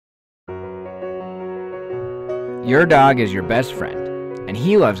Your dog is your best friend, and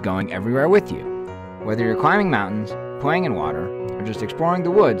he loves going everywhere with you. Whether you're climbing mountains, playing in water, or just exploring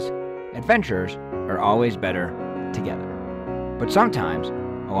the woods, adventures are always better together. But sometimes,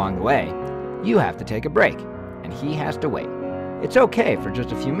 along the way, you have to take a break, and he has to wait. It's okay for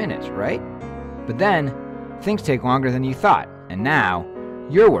just a few minutes, right? But then, things take longer than you thought, and now,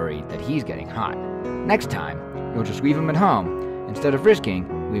 you're worried that he's getting hot. Next time, you'll just leave him at home, instead of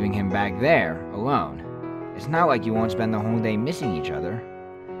risking leaving him back there alone. It's not like you won't spend the whole day missing each other.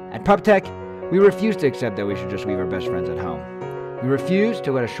 At PuppTech, we refuse to accept that we should just leave our best friends at home. We refuse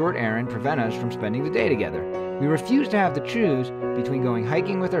to let a short errand prevent us from spending the day together. We refuse to have to choose between going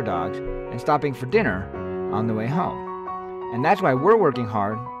hiking with our dogs and stopping for dinner on the way home. And that's why we're working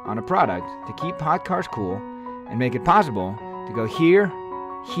hard on a product to keep hot cars cool and make it possible to go here,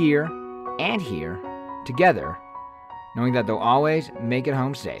 here, and here together, knowing that they'll always make it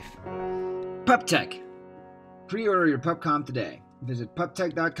home safe. PuppTech. Pre-order your PuppCom today. Visit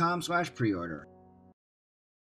PuppTech.com/preorder.